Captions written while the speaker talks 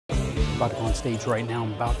about to go on stage right now.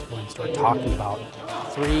 I'm about to go and start talking about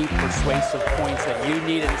 3 persuasive points that you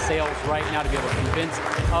need in sales right now to be able to convince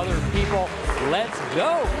other people. Let's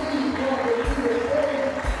go.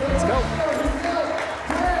 Let's go.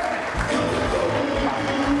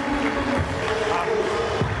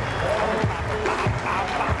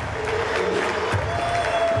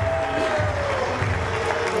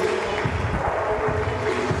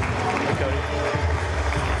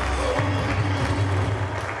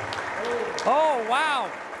 Oh,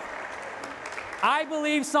 wow. I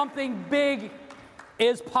believe something big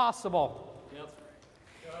is possible.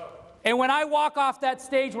 And when I walk off that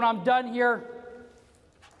stage, when I'm done here,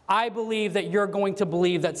 I believe that you're going to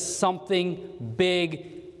believe that something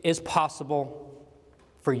big is possible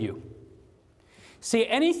for you. See,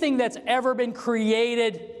 anything that's ever been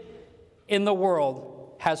created in the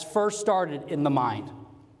world has first started in the mind.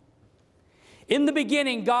 In the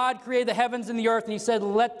beginning, God created the heavens and the earth, and He said,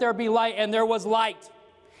 "Let there be light," and there was light.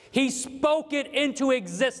 He spoke it into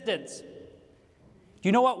existence. Do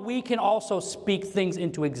you know what? We can also speak things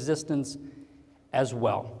into existence as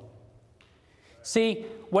well. See,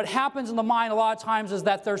 what happens in the mind a lot of times is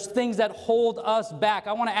that there's things that hold us back.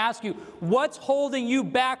 I want to ask you, what's holding you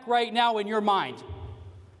back right now in your mind?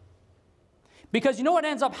 Because you know what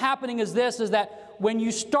ends up happening is this, is that when you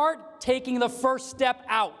start taking the first step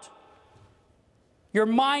out, your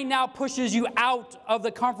mind now pushes you out of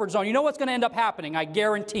the comfort zone. You know what's going to end up happening? I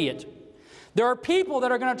guarantee it. There are people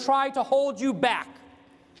that are going to try to hold you back.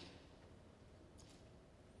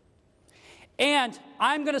 And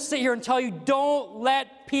I'm going to sit here and tell you, don't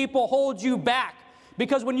let people hold you back.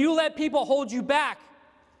 Because when you let people hold you back,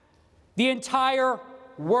 the entire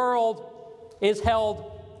world is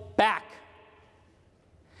held back.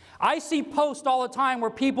 I see posts all the time where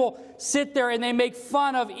people sit there and they make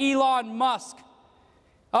fun of Elon Musk.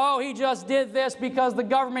 Oh, he just did this because the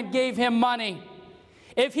government gave him money.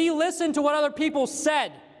 If he listened to what other people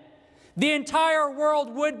said, the entire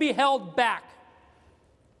world would be held back.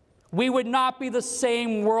 We would not be the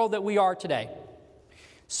same world that we are today.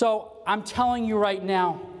 So I'm telling you right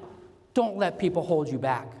now, don't let people hold you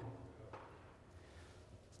back.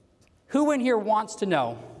 Who in here wants to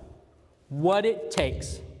know what it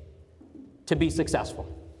takes to be successful?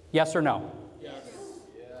 Yes or no?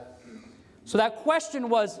 So that question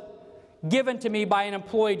was given to me by an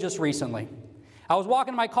employee just recently. I was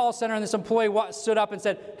walking to my call center and this employee stood up and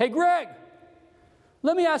said, "Hey Greg,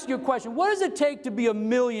 let me ask you a question. What does it take to be a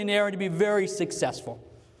millionaire and to be very successful?"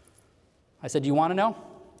 I said, "Do you want to know?"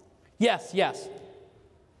 "Yes, yes."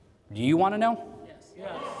 "Do you want to know?" "Yes."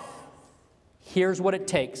 Yes. Here's what it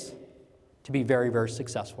takes to be very, very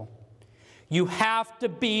successful. You have to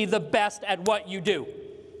be the best at what you do.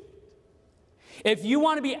 If you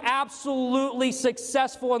want to be absolutely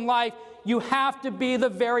successful in life, you have to be the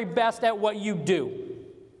very best at what you do.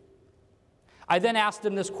 I then asked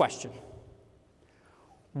him this question.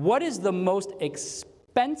 What is the most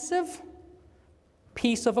expensive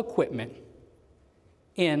piece of equipment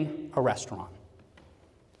in a restaurant?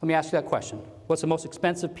 Let me ask you that question. What's the most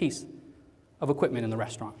expensive piece of equipment in the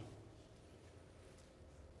restaurant?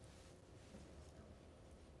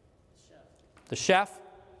 The chef?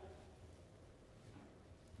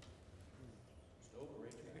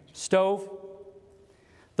 Stove.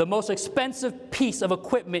 The most expensive piece of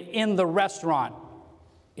equipment in the restaurant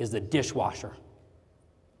is the dishwasher.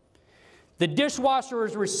 The dishwasher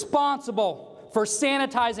is responsible for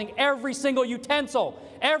sanitizing every single utensil,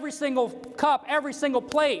 every single cup, every single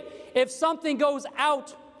plate. If something goes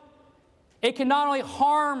out, it can not only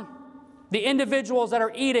harm the individuals that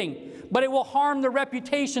are eating, but it will harm the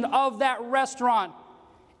reputation of that restaurant.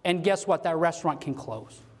 And guess what? That restaurant can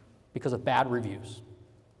close because of bad reviews.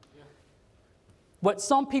 What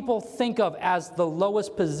some people think of as the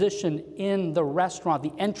lowest position in the restaurant,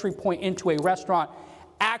 the entry point into a restaurant,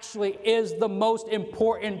 actually is the most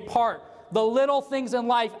important part. The little things in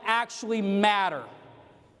life actually matter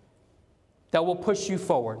that will push you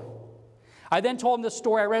forward. I then told him this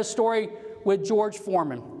story. I read a story with George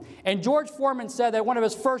Foreman. And George Foreman said that one of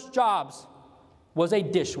his first jobs was a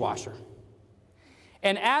dishwasher.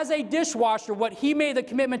 And as a dishwasher, what he made the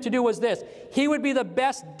commitment to do was this. He would be the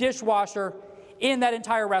best dishwasher in that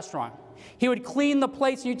entire restaurant. He would clean the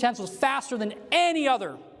plates and utensils faster than any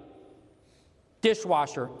other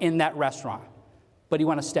dishwasher in that restaurant. But he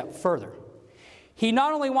went a step further. He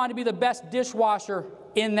not only wanted to be the best dishwasher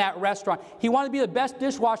in that restaurant, he wanted to be the best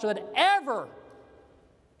dishwasher that ever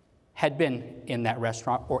had been in that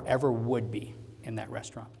restaurant or ever would be in that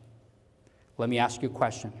restaurant. Let me ask you a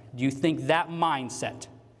question. Do you think that mindset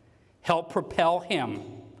helped propel him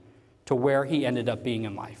to where he ended up being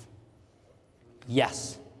in life?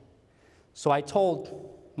 Yes. So I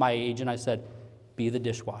told my agent, I said, be the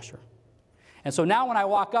dishwasher. And so now when I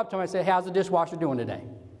walk up to him, I say, how's the dishwasher doing today?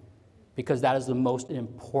 Because that is the most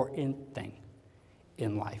important thing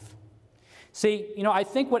in life. See, I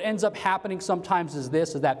think what ends up happening sometimes is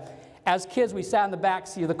this, is that as kids, we sat in the back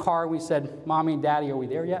seat of the car and we said, Mommy and Daddy, are we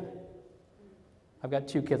there yet? I've got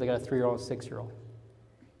 2 kids. I got a 3-year-old and a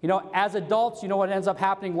 6-year-old. As adults, what ends up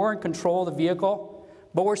happening? We're in control of the vehicle,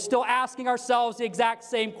 but we're still asking ourselves the exact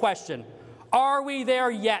same question. Are we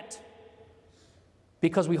there yet?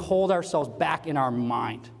 Because we hold ourselves back in our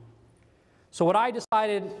mind. So what I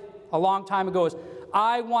decided a long time ago is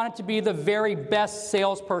I wanted to be the very best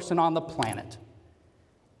salesperson on the planet.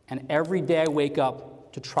 And every day I wake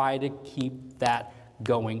up to try to keep that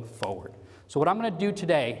going forward. So what I'm going to do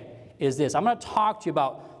today is this. I'm going to talk to you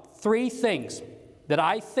about 3 things that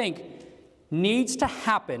I think needs to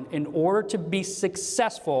happen in order to be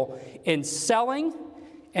successful in selling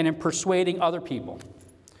and in persuading other people.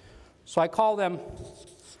 So I call them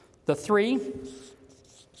the 3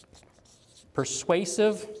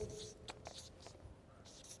 persuasive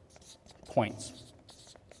points.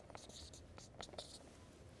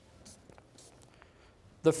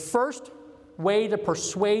 The first way to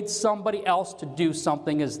persuade somebody else to do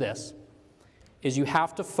something is this, is you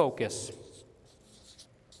have to focus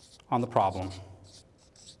on the problem.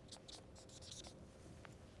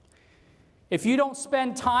 If you don't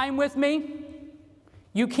spend time with me,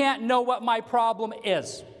 you can't know what my problem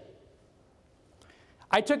is.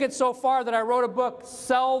 I took it so far that I wrote a book,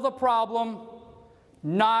 Sell the Problem,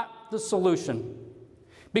 Not the Solution.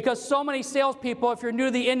 Because so many salespeople, if you're new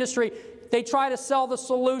to the industry, they try to sell the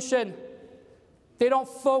solution. They don't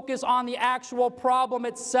focus on the actual problem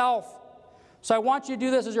itself. So I want you to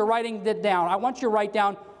do this as you're writing it down. I want you to write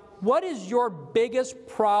down, what is your biggest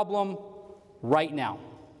problem right now?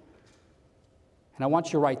 And I want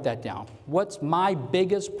you to write that down. What's my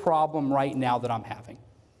biggest problem right now that I'm having?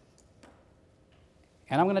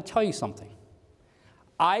 And I'm going to tell you something.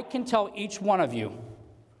 I can tell each one of you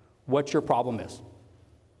what your problem is.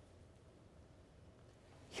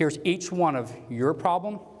 Here's each one of your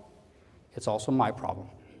problem. It's also my problem.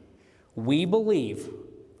 We believe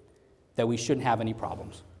that we shouldn't have any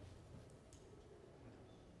problems.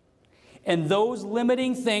 And those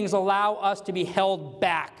limiting things allow us to be held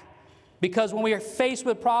back. Because when we are faced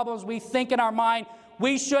with problems, we think in our mind,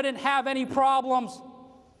 we shouldn't have any problems.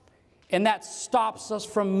 And that stops us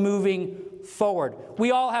from moving forward.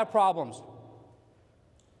 We all have problems.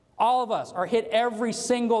 All of us are hit every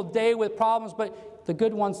single day with problems, but the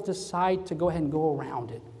good ones decide to go ahead and go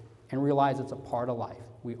around it and realize it's a part of life.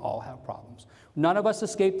 We all have problems. None of us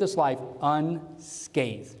escape this life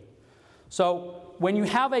unscathed. So when you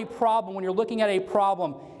have a problem, when you're looking at a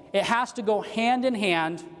problem, it has to go hand in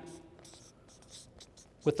hand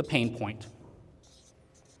with the pain point.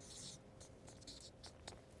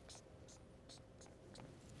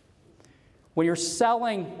 When you're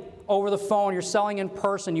selling over the phone, you're selling in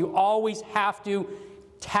person, you always have to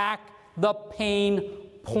tack the pain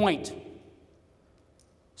point.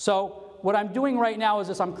 So what I'm doing right now is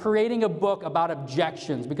this. I'm creating a book about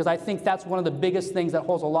objections because I think that's one of the biggest things that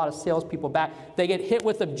holds a lot of salespeople back. They get hit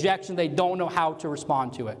with objections. They don't know how to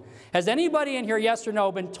respond to it. Has anybody in here, yes or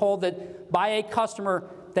no, been told that by a customer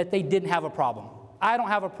that they didn't have a problem? I don't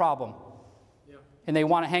have a problem. Yeah. And they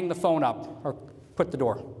want to hang the phone up or put the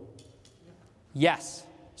door. Yeah. Yes.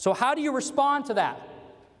 So how do you respond to that?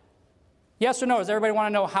 Yes or no? Does everybody want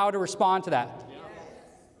to know how to respond to that? Yes.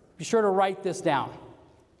 Be sure to write this down.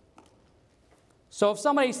 So if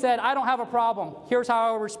somebody said, I don't have a problem, here's how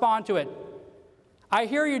I would respond to it. I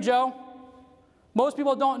hear you, Joe. Most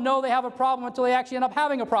people don't know they have a problem until they actually end up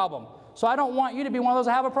having a problem. So I don't want you to be one of those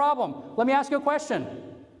that have a problem. Let me ask you a question.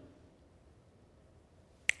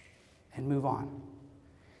 And move on.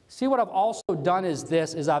 See, what I've also done is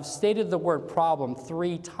this, is I've stated the word problem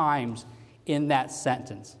 3 times in that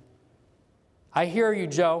sentence. I hear you,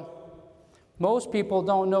 Joe. Most people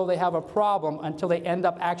don't know they have a problem until they end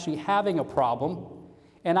up actually having a problem.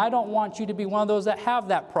 And I don't want you to be one of those that have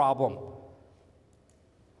that problem.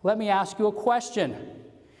 Let me ask you a question. Do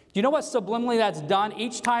you know what subliminally that's done?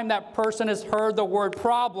 Each time that person has heard the word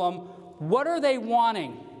problem, what are they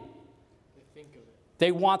wanting? They think of it.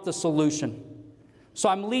 They want the solution. So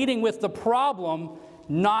I'm leading with the problem,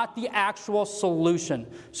 not the actual solution.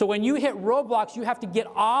 So when you hit roadblocks, you have to get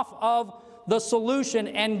off of the solution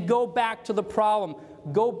and go back to the problem.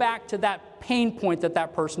 Go back to that pain point that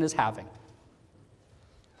that person is having.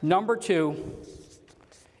 Number 2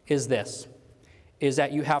 is this, is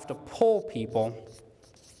that you have to pull people,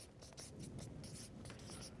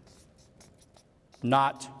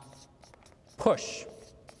 not push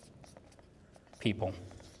people.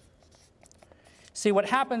 See, what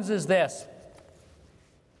happens is this,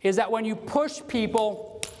 is that when you push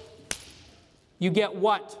people, you get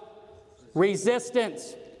what?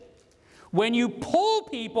 Resistance. When you pull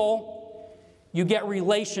people, you get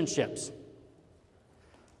relationships.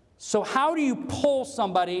 So how do you pull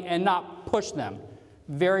somebody and not push them?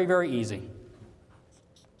 Very, very easy.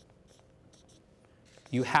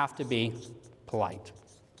 You have to be polite.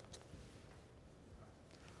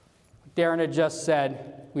 Darren had just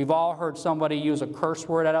said, we've all heard somebody use a curse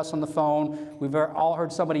word at us on the phone. We've all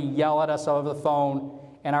heard somebody yell at us over the phone.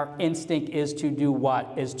 And our instinct is to do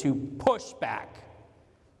what? Is to push back.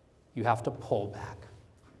 You have to pull back.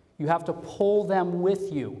 You have to pull them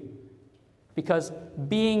with you. Because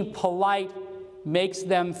being polite makes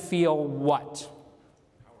them feel what?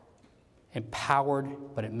 Empowered,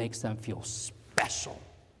 but it makes them feel special.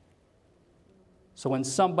 So when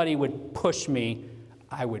somebody would push me,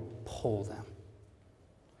 I would pull them.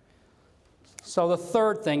 So the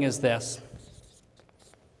third thing is this.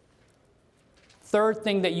 Third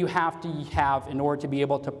thing that you have to have in order to be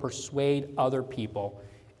able to persuade other people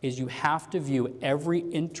is you have to view every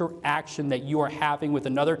interaction that you are having with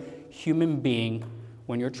another human being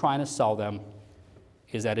when you're trying to sell them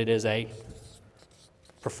is that it is a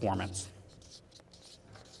performance.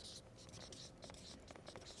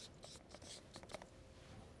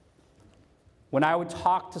 When I would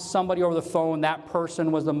talk to somebody over the phone, that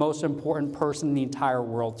person was the most important person in the entire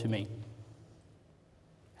world to me.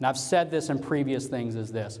 And I've said this in previous things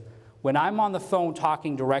is this. When I'm on the phone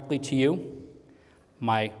talking directly to you,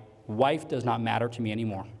 my wife does not matter to me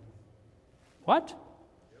anymore. What?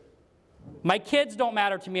 My kids don't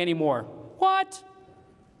matter to me anymore. What?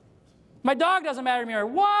 My dog doesn't matter to me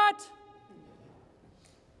anymore. What?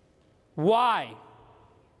 Why?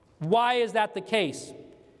 Why is that the case?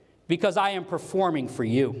 Because I am performing for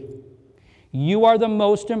you. You are the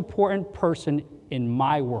most important person in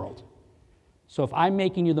my world. So if I'm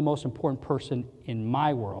making you the most important person in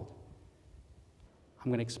my world, I'm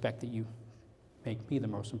going to expect that you make me the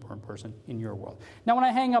most important person in your world. Now, when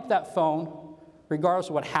I hang up that phone, regardless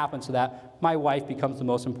of what happens to that, my wife becomes the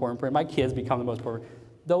most important person, my kids become the most important.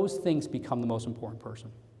 Those things become the most important person.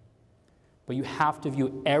 But you have to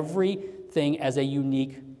view everything as a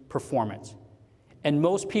unique performance. And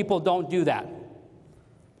most people don't do that.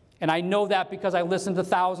 And I know that because I listen to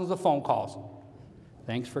thousands of phone calls.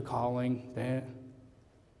 Thanks for calling.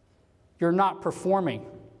 You're not performing.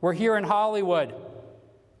 We're here in Hollywood.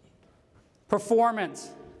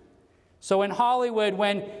 Performance. So in Hollywood,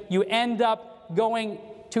 when you end up going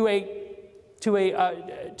to an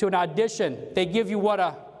audition, they give you what?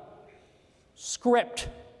 A script.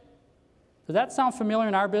 Does that sound familiar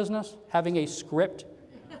in our business, having a script?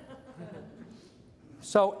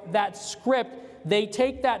 So that script, they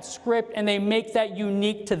take that script and they make that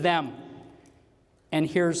unique to them. And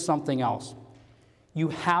here's something else. You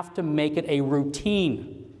have to make it a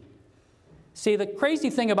routine. See, the crazy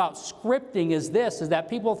thing about scripting is this, is that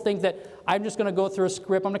people think that I'm just going to go through a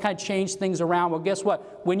script, I'm going to kind of change things around. Well, guess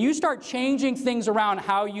what? When you start changing things around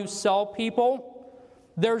how you sell people,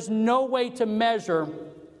 there's no way to measure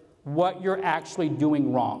what you're actually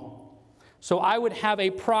doing wrong. So I would have a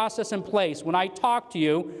process in place. When I talked to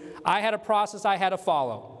you, I had a process I had to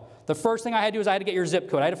follow. The first thing I had to do is I had to get your zip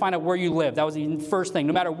code. I had to find out where you live. That was the first thing.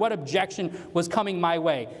 No matter what objection was coming my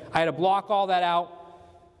way, I had to block all that out.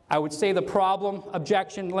 I would say the problem,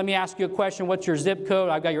 objection, let me ask you a question. What's your zip code?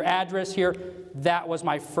 I've got your address here. That was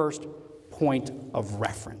my first point of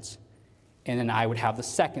reference. And then I would have the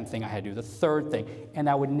second thing I had to do, the third thing. And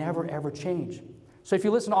that would never, ever change. So if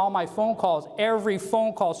you listen to all my phone calls, every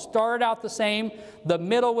phone call started out the same, the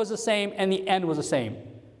middle was the same, and the end was the same.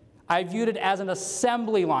 I viewed it as an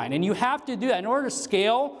assembly line. And you have to do that. In order to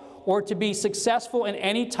scale or to be successful in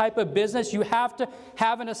any type of business, you have to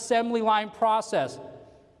have an assembly line process.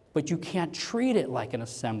 But you can't treat it like an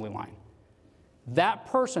assembly line. That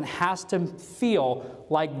person has to feel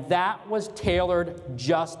like that was tailored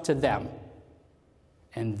just to them.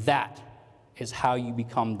 And that is how you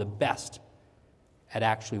become the best at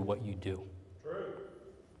actually what you do. True.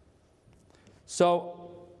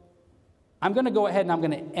 So I'm going to go ahead and I'm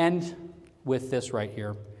going to end with this right here.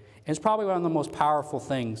 And it's probably one of the most powerful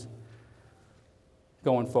things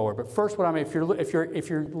going forward. But first, if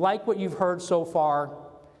you're like what you've heard so far,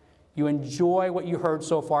 you enjoy what you heard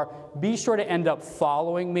so far, be sure to end up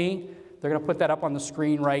following me. They're going to put that up on the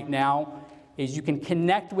screen right now. Is you can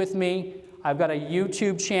connect with me. I've got a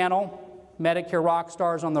YouTube channel, Medicare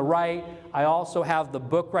Rockstars on the right. I also have the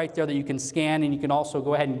book right there that you can scan, and you can also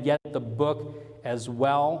go ahead and get the book as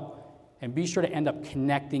well. And be sure to end up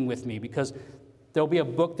connecting with me, because There'll be a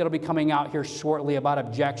book that'll be coming out here shortly about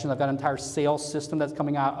objections. I've got an entire sales system that's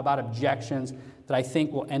coming out about objections that I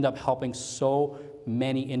think will end up helping so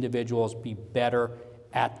many individuals be better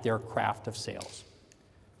at their craft of sales.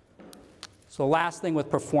 So the last thing with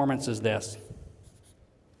performance is this.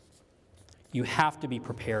 You have to be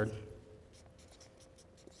prepared.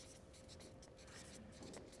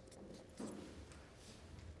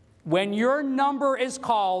 When your number is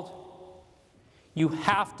called, you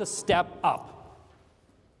have to step up.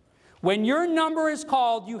 When your number is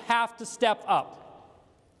called, you have to step up.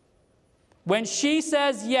 When she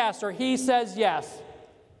says yes or he says yes,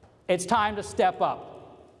 it's time to step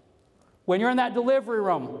up. When you're in that delivery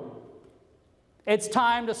room, it's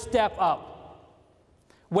time to step up.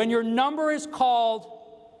 When your number is called,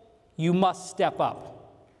 you must step up.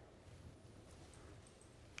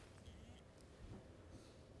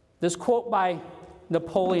 This quote by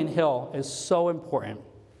Napoleon Hill is so important.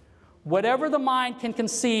 Whatever the mind can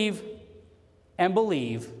conceive and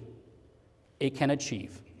believe, it can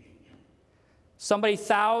achieve. Somebody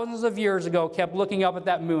thousands of years ago kept looking up at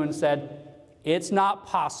that moon and said, it's not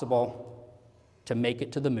possible to make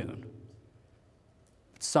it to the moon.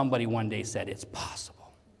 But somebody one day said, it's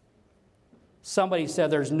possible. Somebody said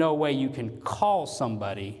there's no way you can call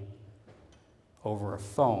somebody over a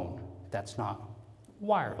phone that's not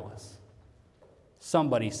wireless.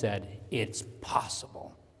 Somebody said, it's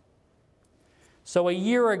possible. So a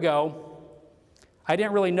year ago, I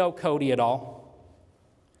didn't really know Cody at all.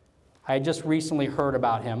 I had just recently heard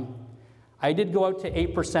about him. I did go out to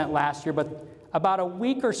 8% last year, but about a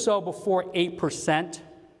week or so before 8%,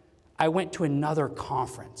 I went to another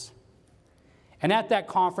conference. And at that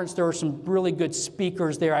conference, there were some really good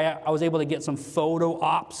speakers there. I was able to get some photo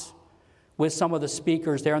ops with some of the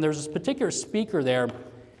speakers there. And there was this particular speaker there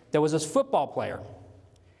that was this football player.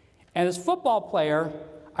 And this football player,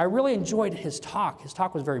 I really enjoyed his talk. His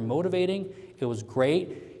talk was very motivating. It was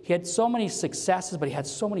great. He had so many successes, but he had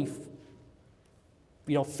so many,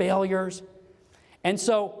 failures. And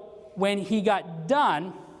so when he got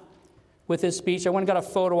done with his speech, I went and got a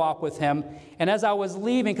photo op with him. And as I was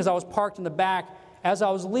leaving, because I was parked in the back, as I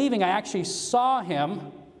was leaving, I actually saw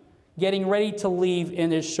him getting ready to leave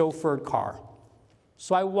in his chauffeured car.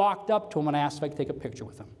 So I walked up to him and I asked if I could take a picture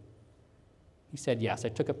with him. He said yes. I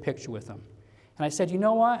took a picture with him. And I said, you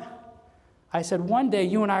know what? I said, one day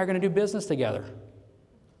you and I are going to do business together.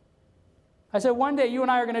 I said, one day you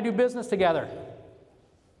and I are going to do business together.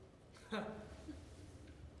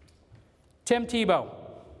 Tim Tebow.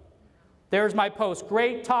 There's my post.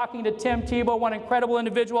 Great talking to Tim Tebow, one incredible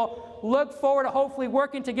individual. Look forward to hopefully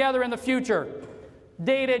working together in the future.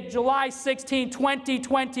 Dated July 16,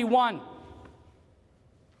 2021.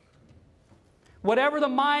 Whatever the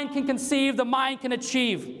mind can conceive, the mind can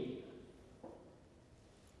achieve.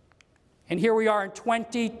 And here we are in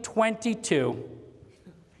 2022,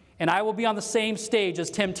 and I will be on the same stage as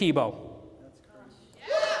Tim Tebow.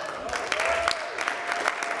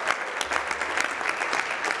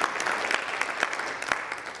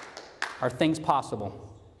 Are things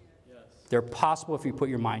possible? Yes. They're possible if you put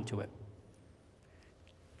your mind to it.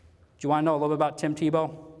 Do you want to know a little bit about Tim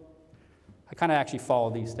Tebow? I kind of actually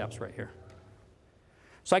follow these steps right here.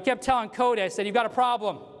 So I kept telling Cody, I said, you've got a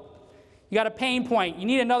problem. You got a pain point. You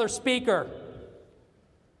need another speaker.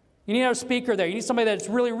 You need another speaker there. You need somebody that's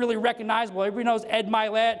really, really recognizable. Everybody knows Ed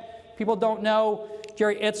Milet. People don't know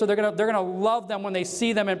Jerry Itzel. They're gonna love them when they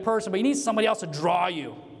see them in person, but you need somebody else to draw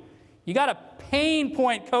you. You got a pain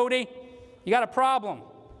point, Cody. You got a problem.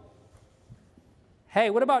 Hey,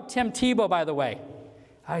 what about Tim Tebow, by the way?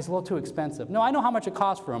 Oh, he's a little too expensive. No, I know how much it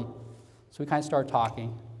costs for him. So we kind of started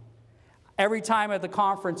talking. Every time at the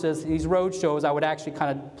conferences, these road shows, I would actually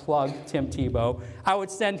kind of plug Tim Tebow. I would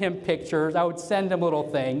send him pictures. I would send him little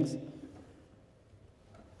things.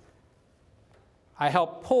 I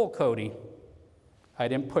helped pull Cody. I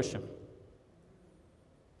didn't push him.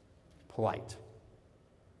 Polite.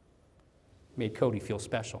 Made Cody feel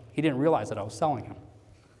special. He didn't realize that I was selling him.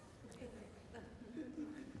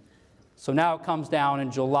 So now it comes down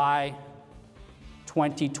in July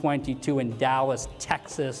 2022 in Dallas,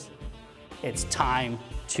 Texas. It's time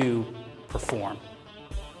to perform.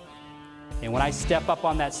 And when I step up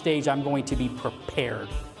on that stage, I'm going to be prepared.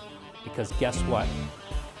 Because guess what?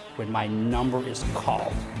 When my number is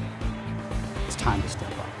called, it's time to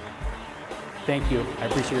step up. Thank you. I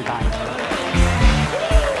appreciate your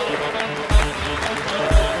time.